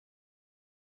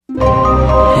The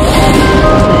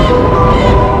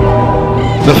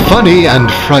funny and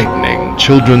frightening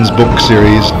children's book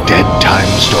series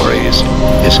Deadtime Stories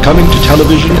is coming to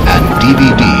television and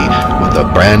DVD with a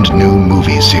brand new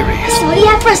movie series. So what do you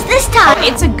have for us this time?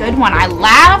 It's a good one. I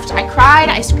laughed, I cried,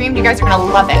 I screamed. You guys are gonna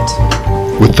love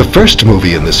it. With the first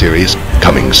movie in the series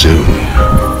coming soon.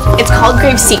 It's called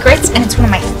Grave Secrets, and it's one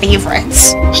of my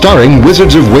favorites. Starring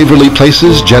Wizards of Waverly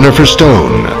Place's Jennifer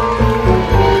Stone.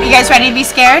 You guys ready to be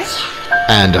scared?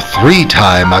 And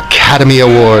three-time Academy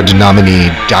Award nominee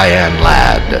Diane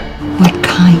Ladd. What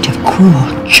kind of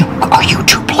cruel joke are you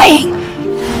two playing?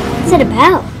 What's it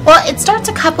about? Well, it starts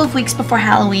a couple of weeks before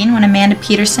Halloween when Amanda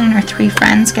Peterson and her three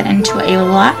friends get into a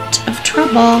lot of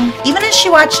trouble. Even as she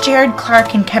watched Jared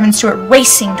Clark and Kevin Stewart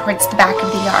racing towards the back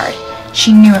of the yard,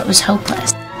 she knew it was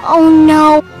hopeless. Oh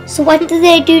no. So what do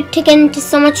they do to get into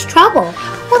so much trouble?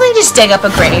 Well, they just dig up a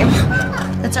grave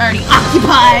that's already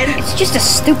occupied. It's just a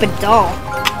stupid doll.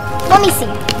 Let me see.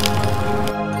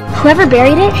 Whoever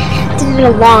buried it did it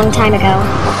a long time ago.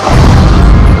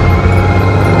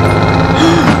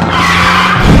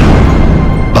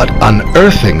 But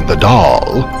unearthing the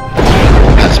doll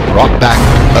has brought back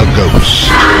a ghost.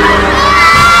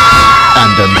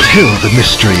 And until the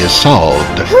mystery is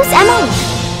solved... Who's Emily?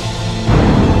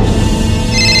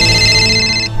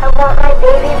 I want my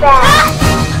baby back.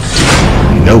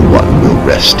 no one will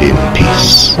rest in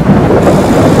peace.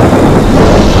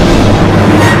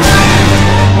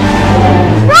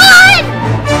 Run!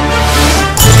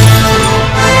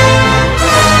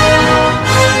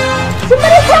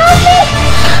 Somebody help me!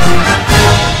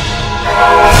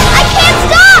 I can't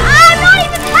stop! I'm not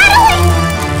even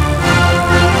pedaling!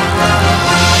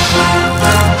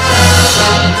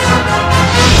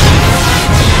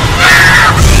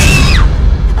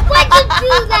 What'd you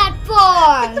do that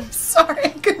for? Sorry, I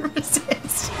couldn't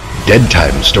resist.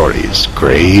 Deadtime Stories,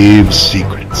 Grave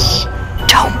Secrets.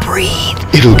 Don't breathe.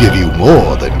 It'll give you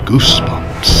more than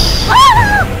goosebumps.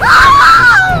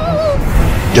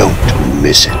 Don't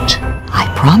miss it.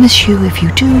 I promise you, if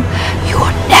you do,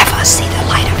 you'll never see the